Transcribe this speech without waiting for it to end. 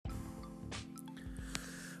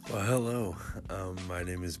Well, hello. My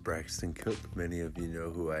name is Braxton Cook. Many of you know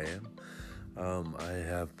who I am. I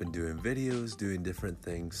have been doing videos, doing different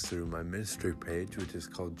things through my ministry page, which is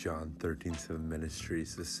called John 13:7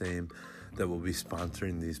 Ministries, the same that will be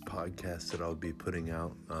sponsoring these podcasts that I'll be putting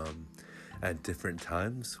out at different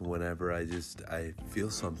times. Whenever I feel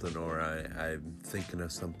something or I'm thinking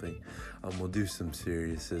of something, we'll do some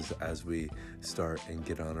serious as we start and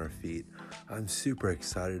get on our feet. I'm super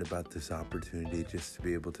excited about this opportunity just to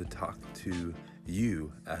be able to talk to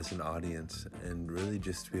you as an audience and really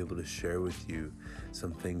just to be able to share with you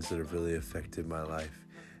some things that have really affected my life.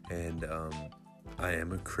 And I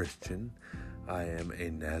am a Christian. I am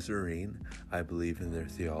a Nazarene. I believe in their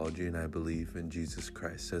theology and I believe in Jesus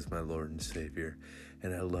Christ as my Lord and Savior.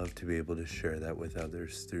 And I love to be able to share that with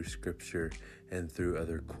others through scripture and through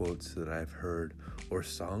other quotes that I've heard or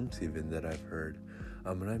songs even that I've heard.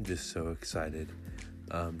 And I'm just so excited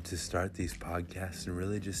to start these podcasts and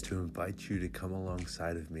really just to invite you to come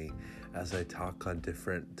alongside of me as I talk on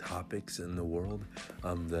different topics in the world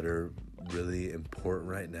that are really important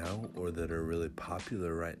right now or that are really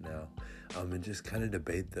popular right now, and just kind of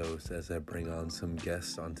debate those as I bring on some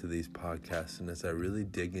guests onto these podcasts and as I really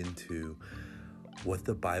dig into what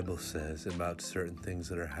the Bible says about certain things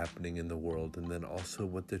that are happening in the world, and then also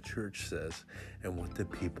what the church says and what the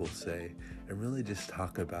people say, and really just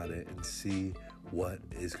talk about it and see what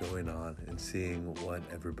is going on and seeing what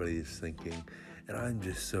everybody is thinking. And I'm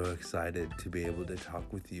just so excited to be able to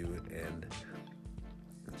talk with you, and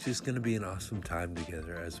it's just going to be an awesome time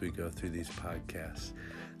together as we go through these podcasts.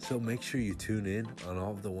 So make sure you tune in on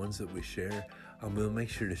all of the ones that we share. We'll make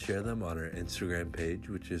sure to share them on our Instagram page,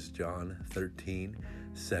 which is John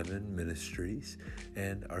 13:7 Ministries,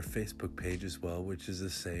 and our Facebook page as well, which is the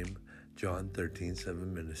same, John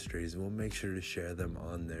 13:7 Ministries. And we'll make sure to share them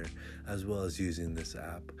on there as well as using this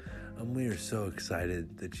app. We are so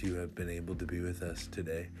excited that you have been able to be with us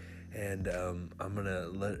today. And I'm going to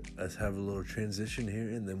let us have a little transition here,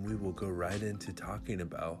 and then we will go right into talking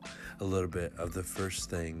about a little bit of the first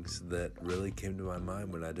things that really came to my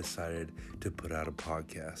mind when I decided to put out a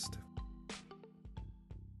podcast.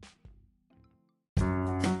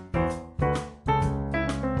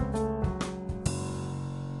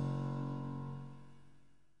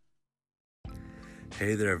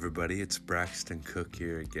 Hey there, everybody. It's Braxton Cook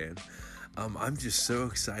here again. I'm just so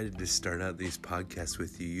excited to start out these podcasts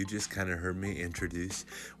with you. You just kind of heard me introduce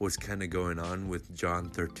what's kind of going on with John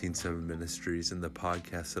 13:7 Ministries and the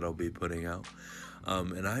podcast that I'll be putting out.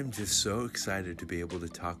 And I'm just so excited to be able to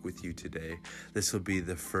talk with you today. This will be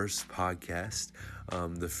the first podcast,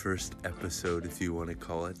 the first episode, if you want to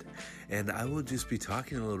call it. And I will just be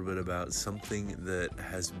talking a little bit about something that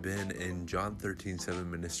has been in John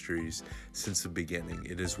 13:7 Ministries since the beginning.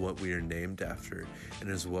 It is what we are named after and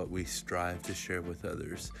is what we strive to share with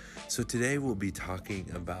others. So today we'll be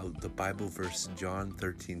talking about the Bible verse John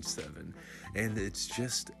 13:7. And it's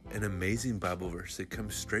just an amazing Bible verse. It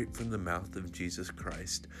comes straight from the mouth of Jesus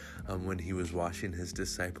Christ when he was washing his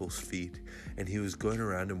disciples' feet. And he was going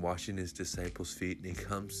around and washing his disciples' feet, and he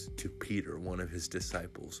comes to Peter, one of his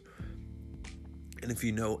disciples. And if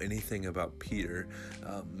you know anything about Peter,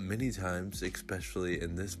 many times, especially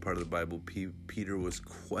in this part of the Bible, Peter was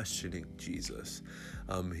questioning Jesus.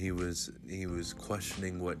 He was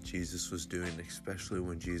questioning what Jesus was doing, especially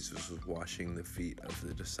when Jesus was washing the feet of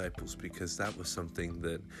the disciples, because that was something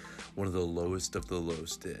that one of the lowest of the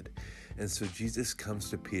lows did. And so Jesus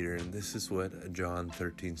comes to Peter, and this is what John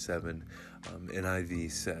 13:7 NIV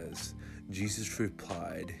says. Jesus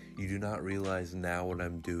replied, "You do not realize now what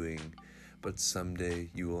I'm doing, but someday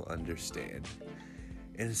you will understand."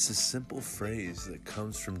 And it's a simple phrase that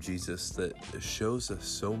comes from Jesus that shows us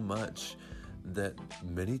so much that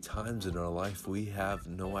many times in our life we have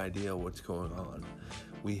no idea what's going on.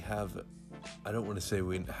 I don't want to say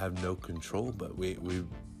we have no control, but we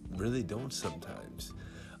really don't sometimes.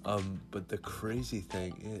 But the crazy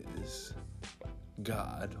thing is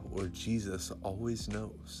God or Jesus always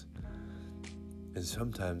knows. And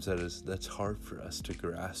sometimes that's hard for us to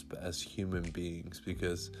grasp as human beings,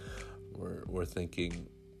 because we're thinking,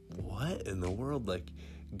 what in the world? Like,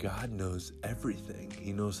 God knows everything.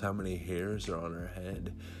 He knows how many hairs are on our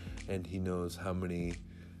head, and he knows how many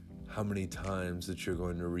times that you're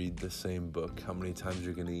going to read the same book, how many times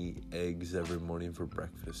you're going to eat eggs every morning for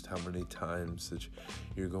breakfast, how many times that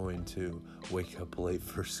you're going to wake up late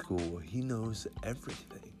for school. He knows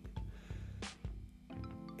everything.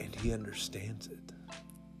 And he understands it.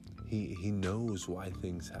 He knows why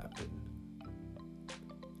things happen.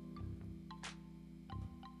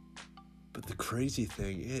 But the crazy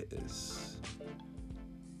thing is,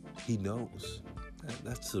 he knows.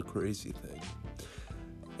 That's the crazy thing.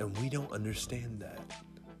 And we don't understand that.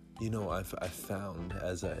 I've found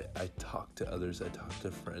as I talk to others, I talk to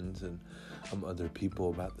friends and other people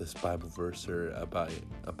about this Bible verse or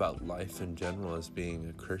about life in general as being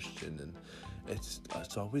a Christian, and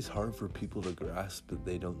it's always hard for people to grasp that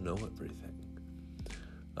they don't know everything.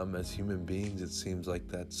 As human beings, it seems like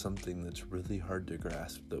that's something that's really hard to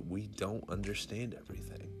grasp, that we don't understand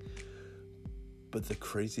everything. But the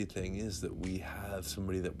crazy thing is that we have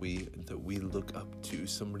somebody that we look up to,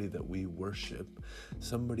 somebody that we worship,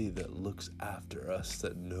 somebody that looks after us,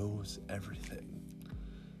 that knows everything.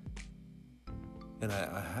 And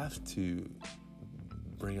I have to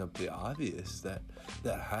bring up the obvious, that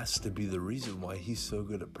has to be the reason why he's so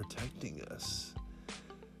good at protecting us.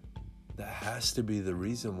 That has to be the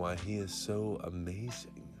reason why he is so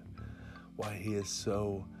amazing, why he is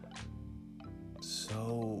so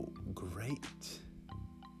great.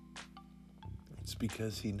 It's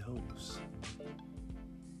because he knows.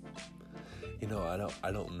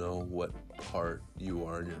 I don't know what part you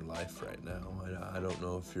are in your life right now. I don't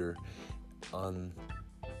know if you're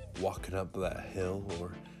walking up that hill,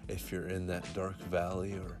 or if you're in that dark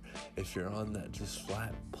valley, or if you're on that just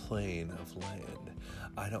flat plain of land.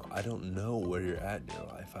 I don't know where you're at in your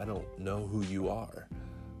life. I don't know who you are.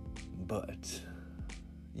 But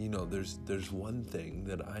there's one thing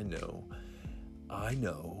that I know. I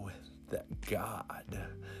know that God,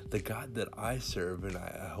 the God that I serve, and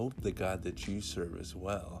I hope the God that you serve as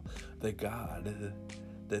well, the God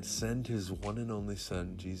that sent his one and only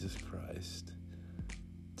Son, Jesus Christ,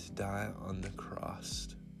 to die on the cross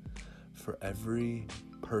for every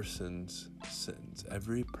person's sins,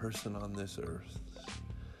 every person on this earth's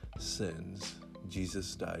sins,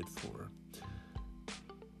 Jesus died for.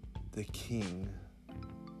 The King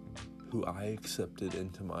who I accepted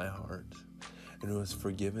into my heart and who has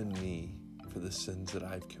forgiven me for the sins that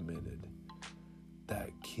I've committed. That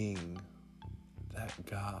King, that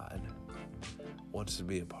God, wants to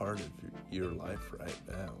be a part of your life right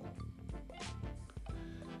now.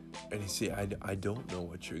 And you see, I don't know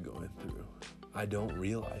what you're going through. I don't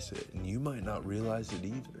realize it, and you might not realize it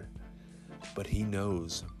either. But he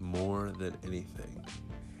knows more than anything,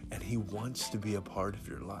 and he wants to be a part of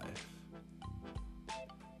your life.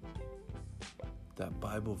 That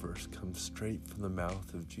Bible verse comes straight from the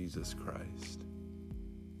mouth of Jesus Christ.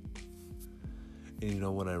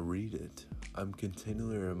 And when I read it, I'm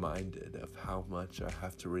continually reminded of how much I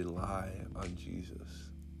have to rely on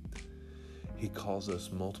Jesus. He calls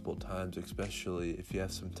us multiple times, especially if you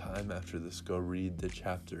have some time after this, go read the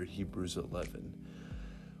chapter Hebrews 11,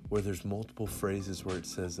 where there's multiple phrases where it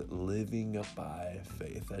says living by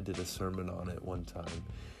faith. I did a sermon on it one time,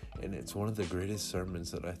 and it's one of the greatest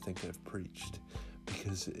sermons that I think I've preached,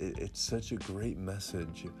 because it's such a great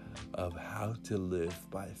message of how to live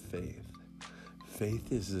by faith.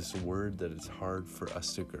 Faith is this word that it's hard for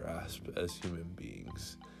us to grasp as human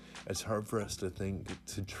beings. It's hard for us to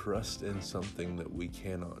trust in something that we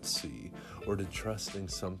cannot see, or to trust in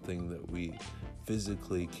something that we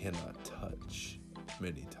physically cannot touch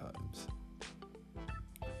many times.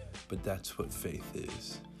 But that's what faith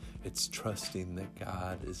is. It's trusting that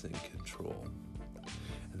God is in control.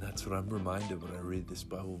 And that's what I'm reminded when I read this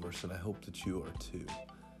Bible verse, and I hope that you are too.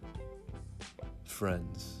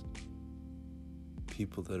 Friends,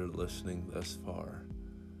 people that are listening thus far,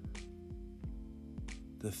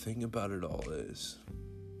 the thing about it all is,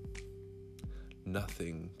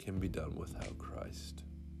 nothing can be done without Christ.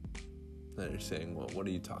 Now you're saying, well, what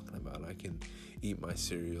are you talking about? I can eat my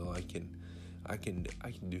cereal. I can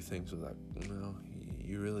do things without. No,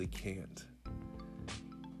 you really can't.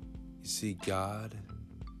 You see, God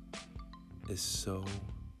is so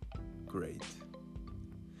great.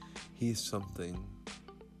 He is something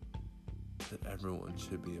that everyone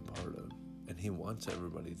should be a part of, and he wants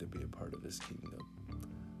everybody to be a part of his kingdom.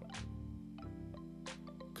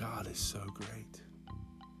 God is so great.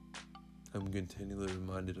 I'm continually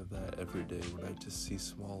reminded of that every day when I just see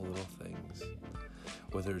small little things.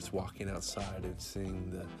 Whether it's walking outside and seeing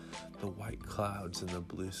the white clouds in the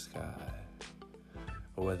blue sky,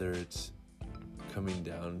 or whether it's coming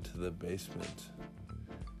down to the basement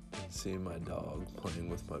and seeing my dog playing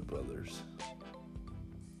with my brothers.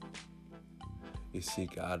 You see,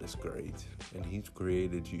 God is great, and he's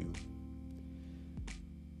created you.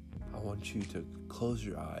 I want you to close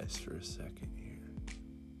your eyes for a second here.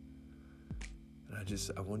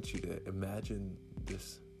 And I want you to imagine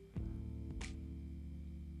this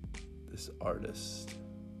artist,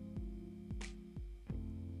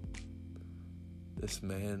 this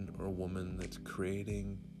man or woman that's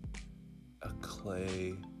creating a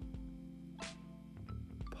clay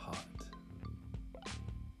pot.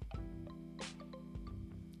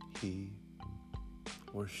 he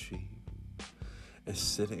or she is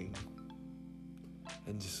sitting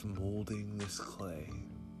and just molding this clay,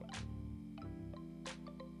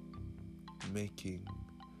 making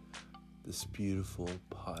this beautiful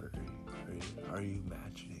pottery. Are you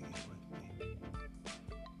imagining it with me?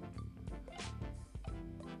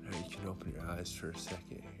 Now you can open your eyes for a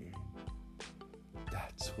second here.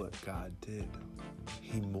 That's what God did.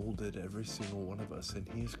 He molded every single one of us, and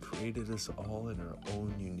He's created us all in our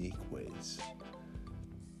own unique ways.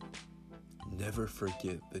 Never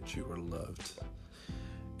forget that you are loved,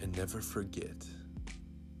 and never forget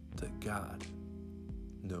that God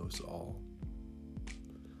knows all.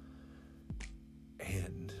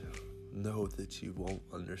 And know that you won't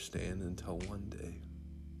understand until one day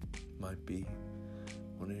might be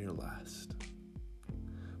one of your last.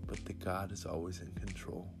 But that God is always in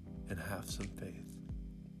control, and have some faith.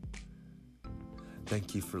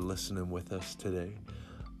 Thank you for listening with us today.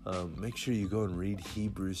 Make sure you go and read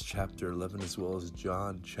Hebrews chapter 11 as well as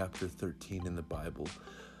John chapter 13 in the Bible.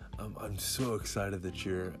 I'm so excited that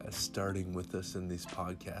you're starting with us in these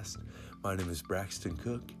podcasts. My name is Braxton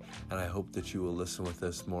Cook, and I hope that you will listen with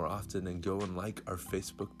us more often and go and like our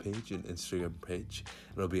Facebook page and Instagram page.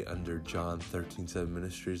 It'll be under John 13:7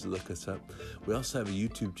 Ministries. Look us up. We also have a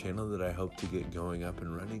YouTube channel that I hope to get going up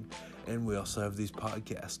and running, and we also have these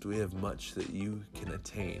podcasts. We have much that you can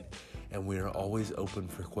attain, and we are always open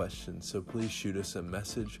for questions. So please shoot us a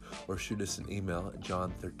message or shoot us an email at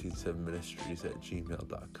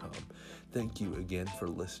john137ministries@gmail.com. Thank you again for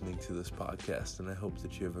listening to this podcast, and I hope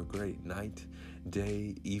that you have a great night,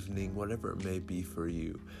 day, evening, whatever it may be for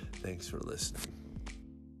you. Thanks for listening.